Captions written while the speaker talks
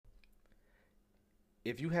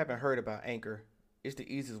If you haven't heard about Anchor, it's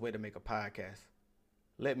the easiest way to make a podcast.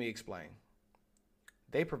 Let me explain.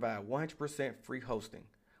 They provide 100% free hosting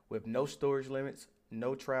with no storage limits,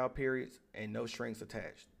 no trial periods, and no strings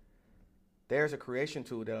attached. There's a creation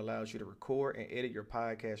tool that allows you to record and edit your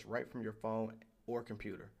podcast right from your phone or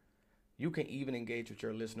computer. You can even engage with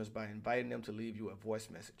your listeners by inviting them to leave you a voice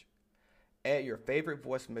message. Add your favorite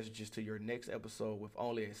voice messages to your next episode with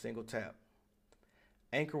only a single tap.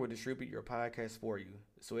 Anchor will distribute your podcast for you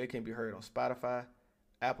so it can be heard on Spotify,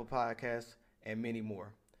 Apple Podcasts, and many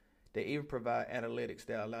more. They even provide analytics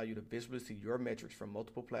that allow you to visually see your metrics from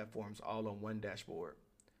multiple platforms all on one dashboard.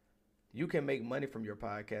 You can make money from your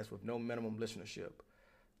podcast with no minimum listenership.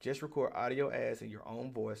 Just record audio ads in your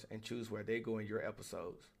own voice and choose where they go in your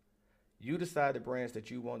episodes. You decide the brands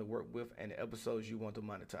that you want to work with and the episodes you want to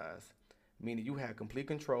monetize, meaning you have complete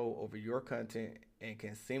control over your content and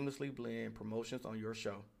can seamlessly blend promotions on your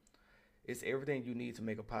show. It's everything you need to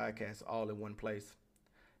make a podcast all in one place.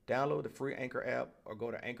 Download the free Anchor app or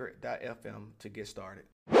go to anchor.fm to get started.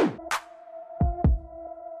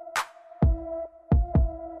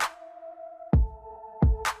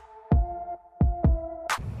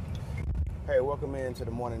 Hey, welcome into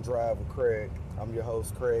the Morning Drive with Craig. I'm your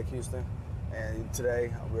host, Craig Houston, and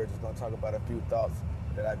today we're just going to talk about a few thoughts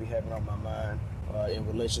that I be having on my mind in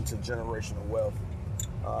relation to generational wealth.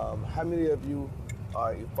 How many of you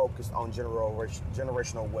are focused on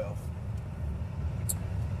generational wealth?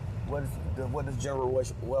 What does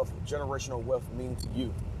generational wealth mean to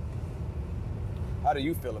you? How do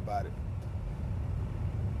you feel about it?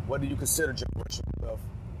 What do you consider generational wealth?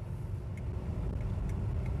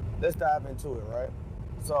 Let's dive into it, right?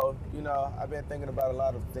 So, I've been thinking about a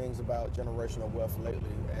lot of things about generational wealth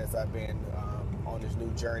lately as I've been on this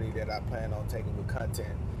new journey that I plan on taking with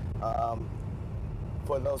content.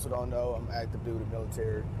 For those who don't know, I'm active duty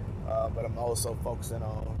military, but I'm also focusing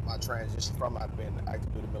on my transition from I've been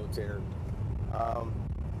active duty military.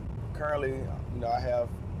 Currently, I have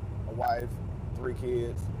a wife, 3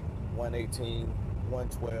 kids, 118,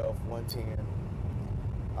 112, 110.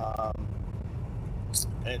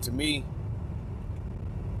 And to me,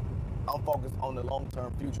 I'm focused on the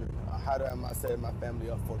long-term future. How do I set my family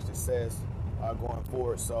up for success going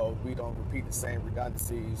forward so we don't repeat the same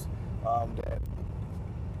redundancies that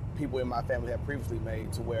people in my family have previously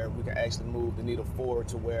made, to where we can actually move the needle forward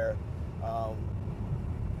to where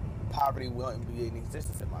poverty won't be in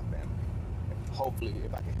existence in my family. Hopefully,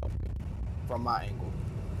 if I can help you from my angle.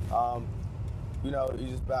 It's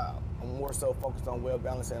just about, I'm more so focused on well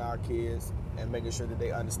balancing our kids and making sure that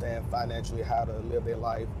they understand financially how to live their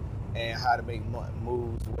life and how to make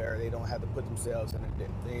moves where they don't have to put themselves in a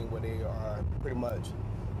thing where they are pretty much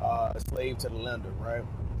a slave to the lender, right?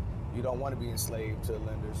 You don't want to be enslaved to the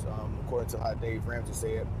lenders, according to how Dave Ramsey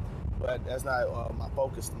said. But that's not my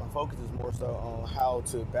focus. My focus is more so on how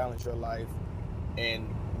to balance your life and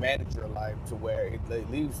manage your life to where it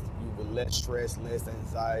leaves you with less stress, less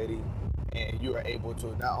anxiety, and you are able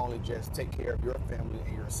to not only just take care of your family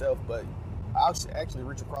and yourself, but actually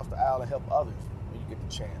reach across the aisle and help others when you get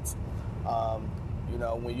the chance.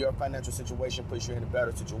 When your financial situation puts you in a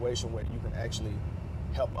better situation where you can actually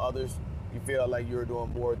help others, you feel like you're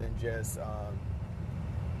doing more than just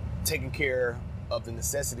taking care of the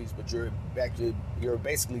necessities, but you're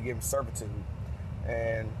basically giving servitude.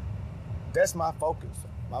 And that's my focus.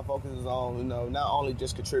 My focus is on, not only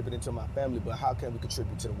just contributing to my family, but how can we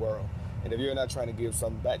contribute to the world? And if you're not trying to give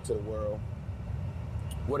something back to the world,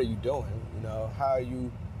 what are you doing?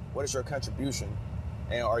 What is your contribution?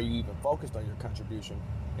 And are you even focused on your contribution?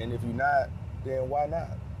 And if you're not, then why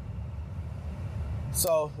not?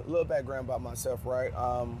 So, a little background about myself, right?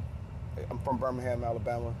 I'm from Birmingham,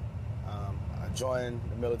 Alabama. I joined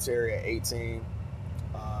the military at 18.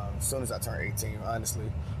 As soon as I turned 18,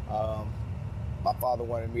 honestly. My father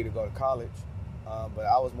wanted me to go to college, but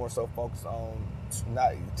I was more so focused on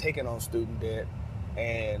not taking on student debt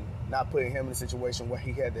and not putting him in a situation where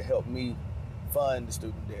he had to help me fund the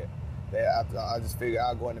student debt. That I just figured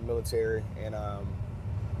I'll go in the military and I'll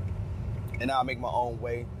make my own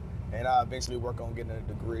way, and I'll eventually work on getting a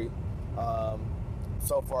degree.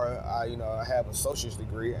 So far, I have an associate's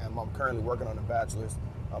degree, and I'm currently working on a bachelor's.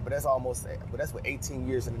 But that's with 18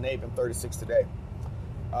 years in the Navy. I'm 36 today.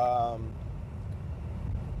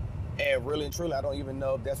 And really and truly, I don't even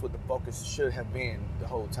know if that's what the focus should have been the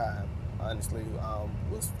whole time. Honestly,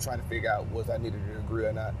 was trying to figure out was I needed a degree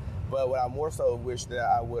or not. But what I more so wish that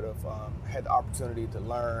I would have had the opportunity to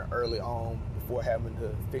learn early on before having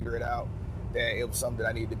to figure it out, that it was something that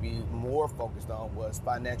I needed to be more focused on, was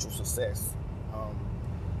financial success.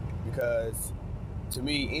 Because to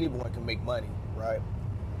me, anyone can make money, right?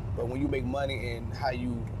 But when you make money and how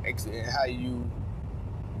you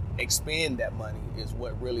expend that money is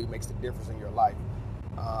what really makes the difference in your life.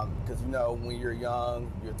 Because when you're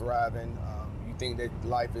young, you're thriving. You think that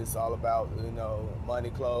life is all about money,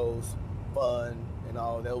 clothes, fun, and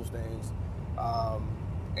all those things.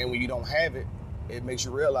 And when you don't have it, it makes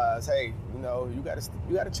you realize, hey, you got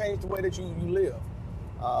to change the way that you live.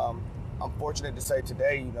 I'm fortunate to say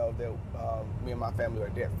today, that me and my family are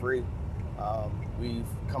debt free. We've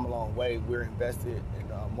come a long way. We're invested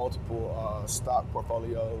in multiple stock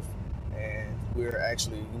portfolios, and we're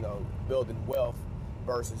actually, building wealth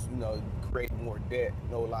versus, creating more debt,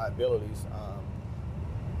 no liabilities.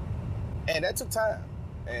 And that took time.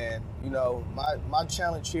 And, my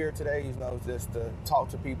challenge here today is, just to talk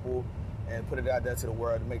to people and put it out there to the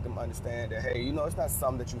world to make them understand that, hey, it's not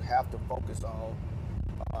something that you have to focus on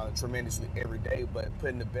tremendously every day, but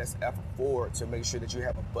putting the best effort forward to make sure that you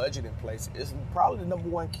have a budget in place is probably the number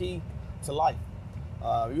one key to life.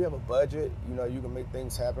 You have a budget, you can make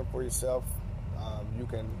things happen for yourself. You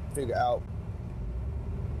can figure out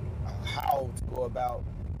how to go about,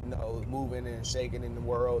 moving and shaking in the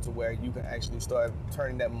world to where you can actually start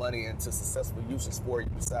turning that money into successful uses for you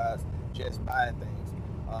besides just buying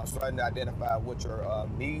things. Starting to identify what your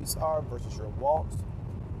needs are versus your wants.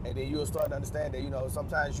 And then you'll start to understand that,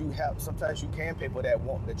 sometimes you can pay for that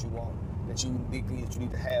want that you want, that you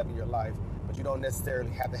need to have in your life, but you don't necessarily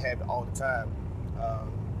have to have it all the time.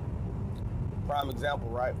 Prime example,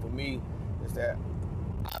 right, for me is that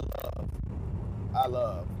I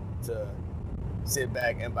love to sit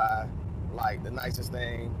back and buy like the nicest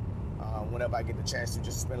thing whenever I get the chance to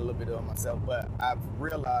just spend a little bit on myself. But I've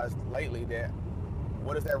realized lately that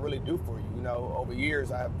what does that really do for you? Over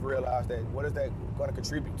years I've realized that what is that going to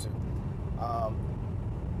contribute to?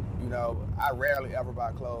 I rarely ever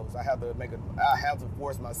buy clothes. I have to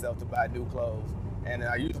force myself to buy new clothes, and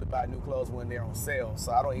I usually buy new clothes when they're on sale.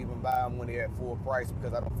 So I don't even buy them when they're at full price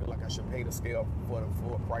because I don't feel like I should pay the scale for the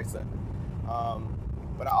full price of it.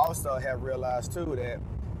 But I also have realized too that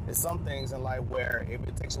there's some things in life where if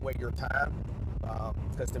it takes away your time,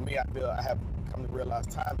 because to me I have come to realize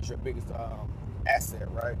time is your biggest asset,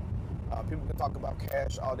 right? People can talk about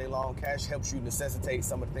cash all day long. Cash helps you necessitate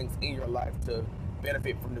some of the things in your life to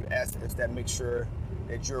benefit from the assets that make sure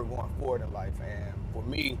that you're going forward in life. And for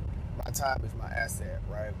me, my time is my asset,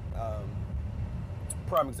 right?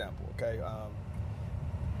 Prime example, okay?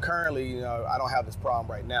 Currently, I don't have this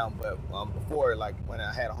problem right now, but before, like when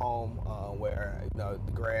I had a home where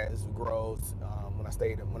the grass grows, when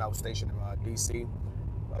I was stationed in DC,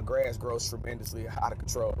 grass grows tremendously out of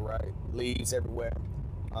control, right? Leaves everywhere.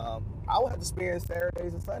 I would have to spend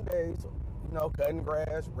Saturdays and Sundays, cutting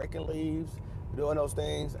grass, raking leaves, doing those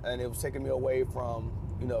things, and it was taking me away from,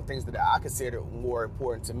 things that I consider more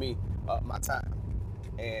important to me, my time.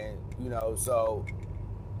 And, so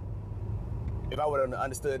if I would have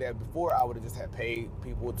understood that before, I would have just had paid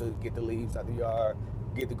people to get the leaves out the yard,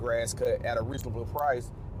 get the grass cut at a reasonable price,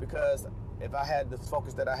 because if I had the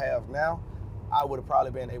focus that I have now, I would have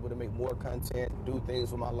probably been able to make more content, do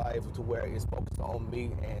things with my life to where it's focused on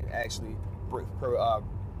me and actually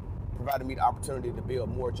provided me the opportunity to build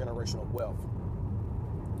more generational wealth.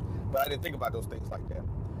 But I didn't think about those things like that.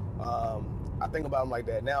 I think about them like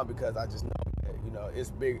that now because I just know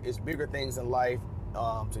that, it's bigger things in life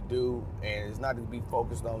to do, and it's not to be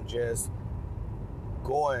focused on just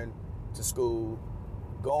going to school,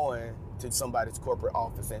 going to somebody's corporate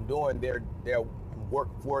office and doing their work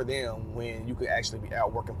for them when you could actually be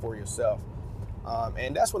out working for yourself.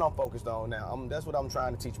 And that's what I'm focused on now. That's what I'm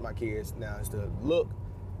trying to teach my kids now, is to look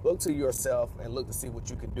to yourself and look to see what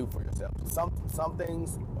you can do for yourself.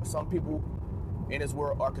 Some people in this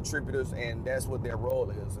world are contributors, and that's what their role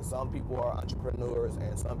is. And some people are entrepreneurs,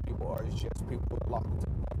 and some people are just people who are locked into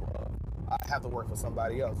the level of, I have to work for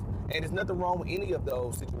somebody else. And there's nothing wrong with any of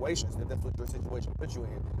those situations, if that's what your situation puts you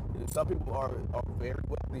in. Some people are very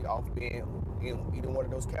wealthy off being in either one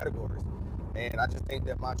of those categories. And I just think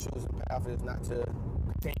that my chosen path is not to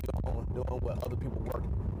continue on doing what other people work.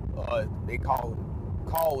 They call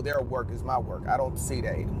their work is my work. I don't see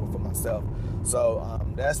that anymore for myself. So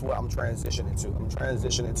that's what I'm transitioning to. I'm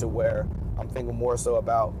transitioning to where I'm thinking more so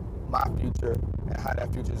about my future and how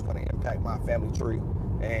that future is going to impact my family tree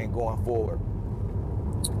and going forward.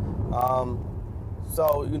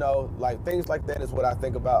 So, like things like that is what I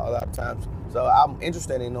think about a lot of times. So I'm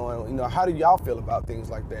interested in knowing, how do y'all feel about things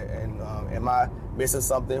like that? And am I missing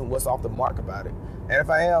something? What's off the mark about it? And if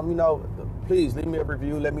I am, please leave me a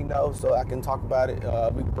review. Let me know so I can talk about it.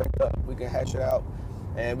 We can break it up. We can hash it out.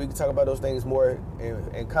 And we can talk about those things more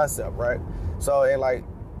in concept, right? So, and like,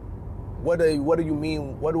 what do you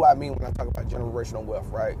mean? What do I mean when I talk about generational wealth,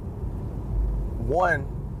 right? One,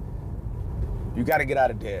 you got to get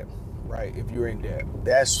out of debt, right? If you're in debt,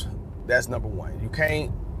 that's number one. You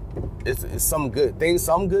can't. It's some good things.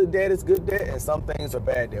 Some good debt is good debt, and some things are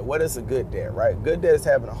bad debt. What is a good debt, right? Good debt is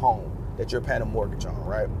having a home that you're paying a mortgage on,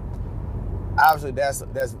 right? Obviously,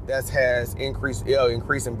 that has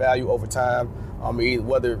increased in value over time.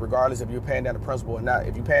 Whether regardless if you're paying down the principal or not.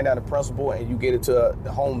 If you're paying down the principal and you get it to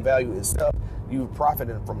the home value itself, you've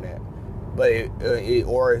profited from that. But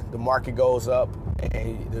or the market goes up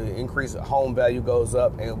and the increase of home value goes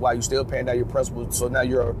up, and while you're still paying down your principal, so now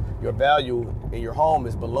your value in your home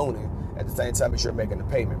is ballooning at the same time as you're making the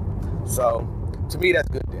payment. So to me, that's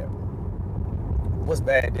good debt. What's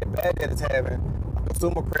bad debt? Bad debt is having a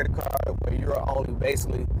consumer credit card where you're only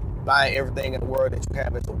basically buying everything in the world that you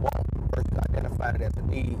have as a want versus identifying it as a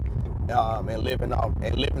need, and living off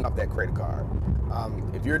that credit card.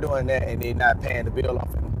 If you're doing that and they're not paying the bill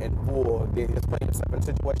off in full, then it's putting yourself in a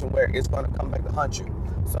situation where it's going to come back to hunt you.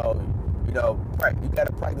 So, you got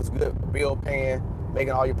to practice good bill paying,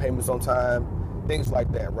 making all your payments on time, things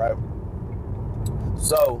like that, right?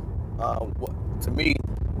 So, to me,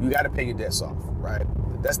 you got to pay your debts off, right?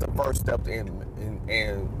 That's the first step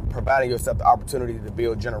in providing yourself the opportunity to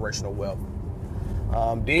build generational wealth.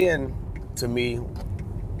 Then, to me,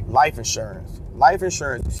 life insurance. Life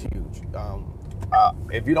insurance is huge.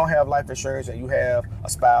 If you don't have life insurance and you have a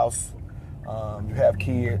spouse, you have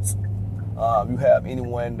kids, you have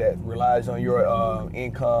anyone that relies on your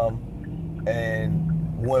income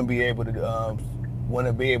and wouldn't be able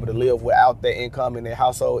to live without that income in their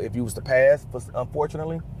household if you was to pass,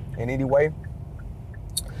 unfortunately, in any way,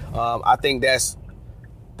 I think that's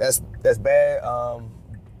bad.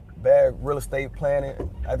 Bad real estate planning.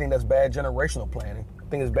 I think that's bad generational planning. I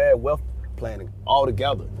think it's bad wealth planning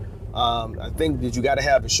altogether. I think that you got to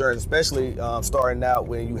have insurance, especially starting out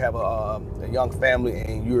when you have a young family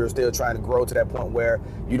and you're still trying to grow to that point where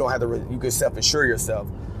you don't have you can self-insure yourself.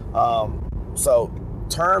 So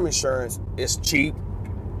term insurance is cheap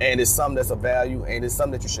and it's something that's of value and it's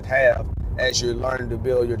something that you should have as you're learning to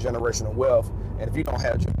build your generational wealth. And if you don't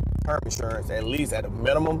have term insurance, at least at a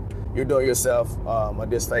minimum, you're doing yourself a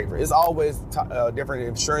disfavor. It's always different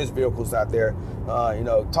insurance vehicles out there.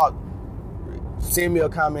 Send me a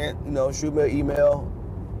comment, shoot me an email,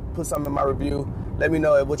 put something in my review. Let me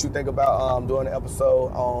know what you think about doing an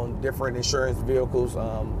episode on different insurance vehicles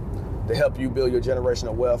to help you build your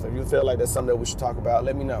generational wealth. If you feel like that's something that we should talk about,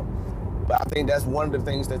 let me know. But I think that's one of the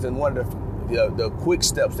things that's in one of the quick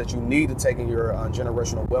steps that you need to take in your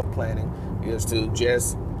generational wealth planning is to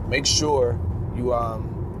just make sure you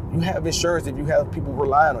have insurance if you have people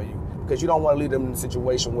relying on you, because you don't want to leave them in a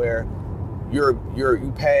situation where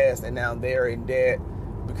you passed and now they're in debt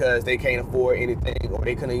because they can't afford anything or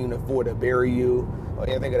they couldn't even afford to bury you or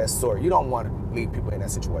anything of that sort. You don't want to leave people in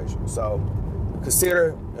that situation. So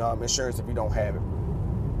consider insurance if you don't have it.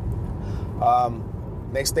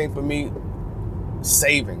 Next thing for me,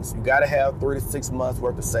 savings. You got to have 3 to 6 months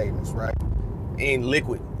worth of savings, right? In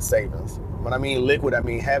liquid savings. When I mean liquid, I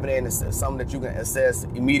mean having it in something that you can access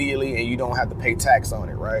immediately and you don't have to pay tax on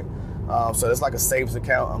it, right? So it's like a savings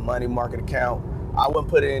account, a money market account. I wouldn't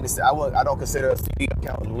put it in this. I don't consider a CD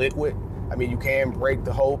account liquid. I mean, you can break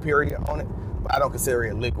the whole period on it, but I don't consider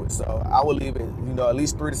it liquid. So I would leave it, at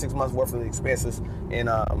least 3 to 6 months worth of the expenses in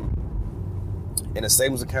a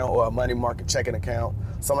savings account or a money market checking account,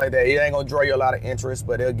 something like that. It ain't gonna draw you a lot of interest,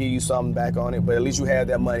 but it'll give you something back on it. But at least you have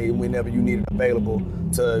that money whenever you need it available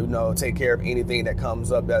to take care of anything that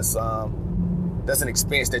comes up that's an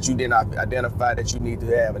expense that you did not identify that you need to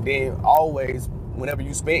have. And then always, whenever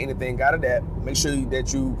you spend anything out of that, make sure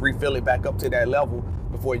that you refill it back up to that level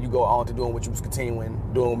before you go on to doing what you was continuing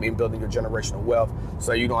doing in building your generational wealth,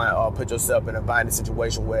 so you don't put yourself in a binding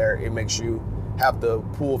situation where it makes you have to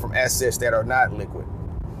pull from assets that are not liquid.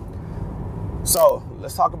 So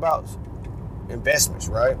let's talk about investments,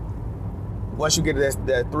 right? Once you get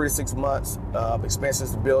that 3 to 6 months of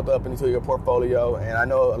expenses to build up into your portfolio, and I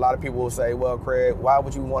know a lot of people will say, well, Craig, why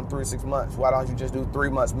would you want 3 to 6 months? Why don't you just do 3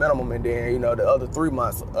 months minimum, and then the other 3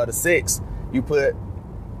 months of the 6 you put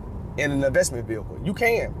in an investment vehicle? You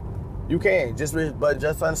can, but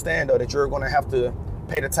just understand though that you're going to have to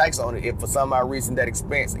pay the tax on it if for some odd reason that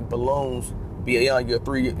expense balloons beyond your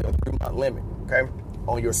 3 month limit, okay,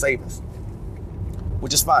 on your savings,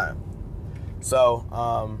 which is fine. So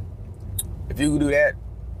if you do that,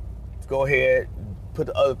 go ahead, put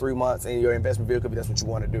the other 3 months in your investment vehicle if that's what you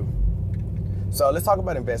want to do. So let's talk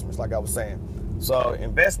about investments, like I was saying. So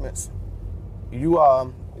investments, you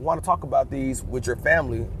want to talk about these with your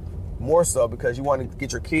family more so because you want to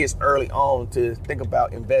get your kids early on to think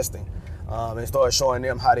about investing. and start showing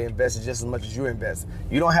them how to invest just as much as you invest.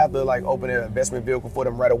 You don't have to like open an investment vehicle for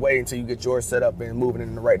them right away until you get yours set up and moving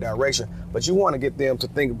in the right direction. But you want to get them to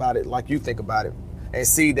think about it like you think about it, and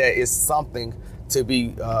see that it's something to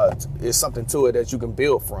be, it's something to it that you can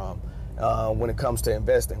build from when it comes to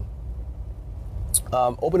investing.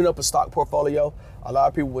 Opening up a stock portfolio, a lot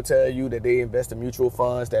of people will tell you that they invest in mutual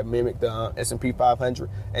funds that mimic the S&P 500,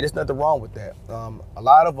 and there's nothing wrong with that. A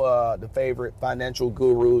lot of the favorite financial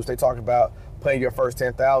gurus, they talk about putting your first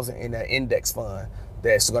 10,000 in that index fund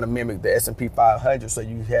that's going to mimic the S&P 500, so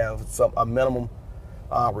you have a minimum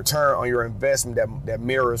return on your investment that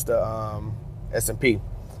mirrors the S&P.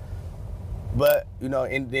 But, you know,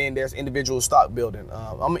 and then there's individual stock building.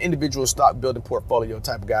 I'm an individual stock building portfolio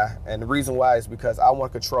type of guy. And the reason why is because I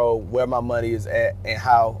want to control where my money is at and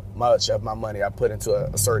how much of my money I put into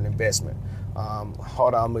a certain investment.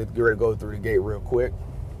 Hold on, I'm going to get ready to go through the gate real quick.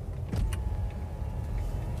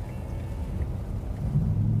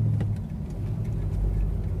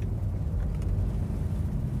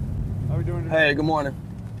 How are we doing today? Hey, good morning.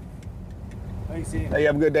 Thanks, Ian. Hey,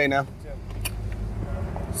 have a good day now.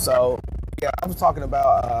 So, yeah, I was talking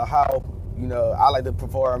about how, you know, I like to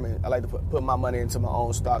perform and I like to put my money into my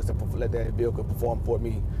own stocks to let that vehicle perform for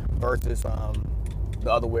me versus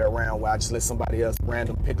the other way around where I just let somebody else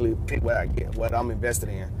random pick what I get, what I'm invested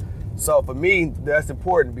in. So for me, that's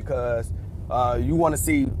important because you want to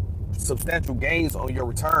see substantial gains on your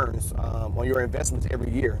returns on your investments every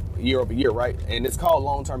year over year, right? And it's called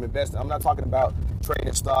long-term investing. I'm not talking about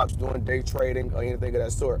trading stocks, doing day trading, or anything of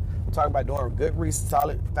that sort. I'm talking about doing good,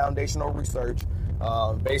 solid foundational research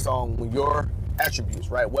based on your attributes,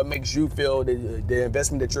 right? What makes you feel that the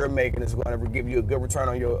investment that you're making is going to give you a good return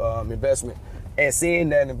on your investment, and seeing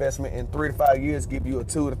that investment in 3 to 5 years give you a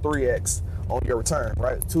 2 to 3x on your return,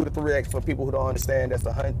 right? 2 to 3x for people who don't understand,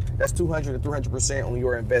 that's 200 to 300% on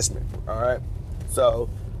your investment. All right. So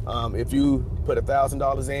if you put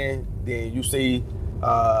 $1,000 in, then you see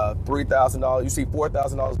 $3,000, you see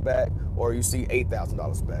 $4,000 back, or you see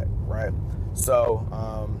 $8,000 back, right? So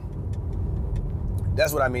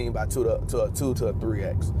that's what I mean by 2 to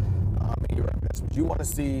 3x in your investment. You want to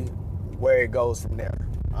see where it goes from there,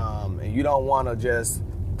 and you don't want to just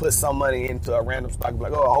put some money into a random stock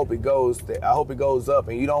like, oh, I hope it goes up,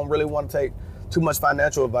 and you don't really want to take too much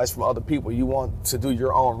financial advice from other people. You want to do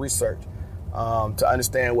your own research to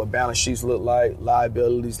understand what balance sheets look like,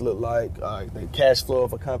 liabilities look like, the cash flow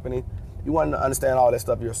of a company. You want to understand all that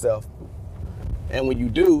stuff yourself, and when you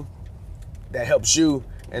do, that helps you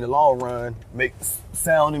in the long run make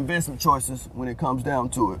sound investment choices when it comes down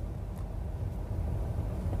to it.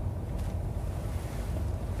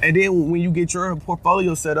 And then when you get your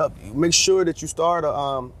portfolio set up, make sure that you start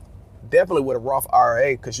definitely with a Roth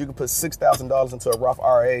IRA, because you can put $6,000 into a Roth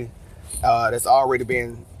IRA that's already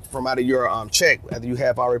been from out of your check after you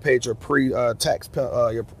have already paid your pre-tax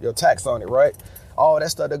your tax on it, right? All that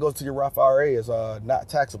stuff that goes to your Roth IRA is not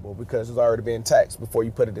taxable because it's already been taxed before you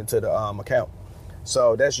put it into the account.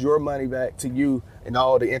 So that's your money back to you, and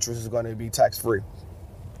all the interest is going to be tax-free.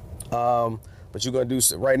 But you're going to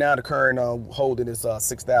do right now. The current holding is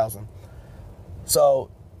 $6,000. So,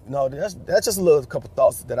 you know, that's just a couple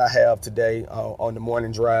thoughts that I have today on the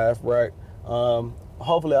morning drive, right?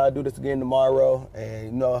 Hopefully I'll do this again tomorrow, and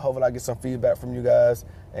you know, hopefully I get some feedback from you guys,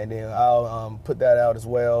 and then I'll put that out as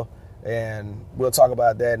well, and we'll talk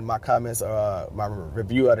about that in my comments, my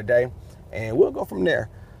review of the day, and we'll go from there.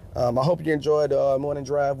 I hope you enjoyed the morning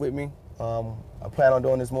drive with me. I plan on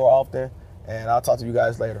doing this more often, and I'll talk to you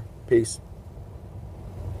guys later. Peace.